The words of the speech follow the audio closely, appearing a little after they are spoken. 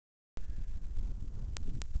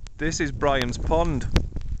This is Brian's Pond,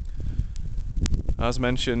 as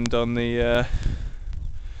mentioned on the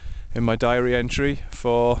in my diary entry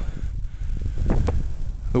for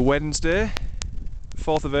the Wednesday,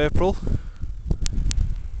 4th of April.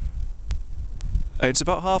 It's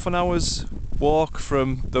about half an hour's walk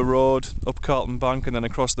from the road up Carlton Bank and then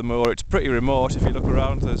across the moor. It's pretty remote. If you look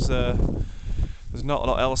around, there's not a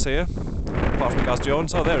lot else here apart from Gaz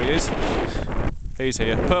Jones. Oh, there he is. He's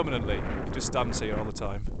here permanently. He just stands here all the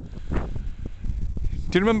time.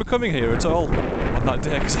 Do you remember coming here at all on that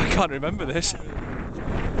day? Because I can't remember this.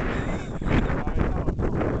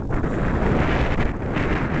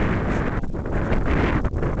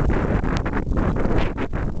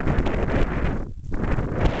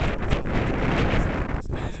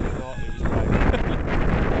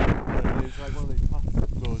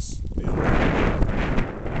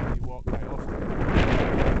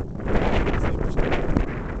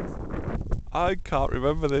 I can't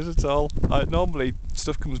remember this at all. Normally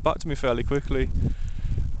stuff comes back to me fairly quickly.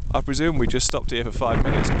 I presume we just stopped here for 5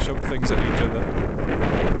 minutes and shoved things at each other.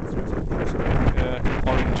 Yeah,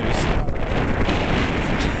 oranges.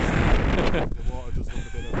 The water does look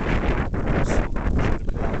a bit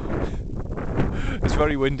of... It's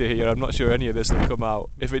very windy here. I'm not sure any of this will come out.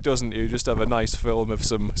 If it doesn't, you just have a nice film of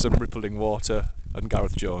some rippling water and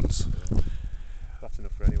Gareth Jones. That's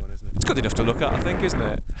enough for anyone, isn't it? It's good enough to look at, I think, isn't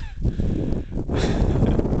it?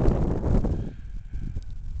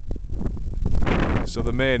 So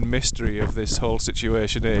the main mystery of this whole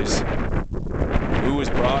situation is, who is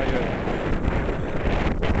Brian?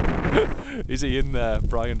 Is he in there?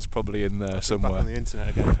 Brian's probably in there somewhere. Back on the internet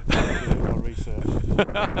again. Do more research.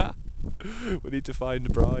 We need to find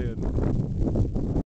Brian.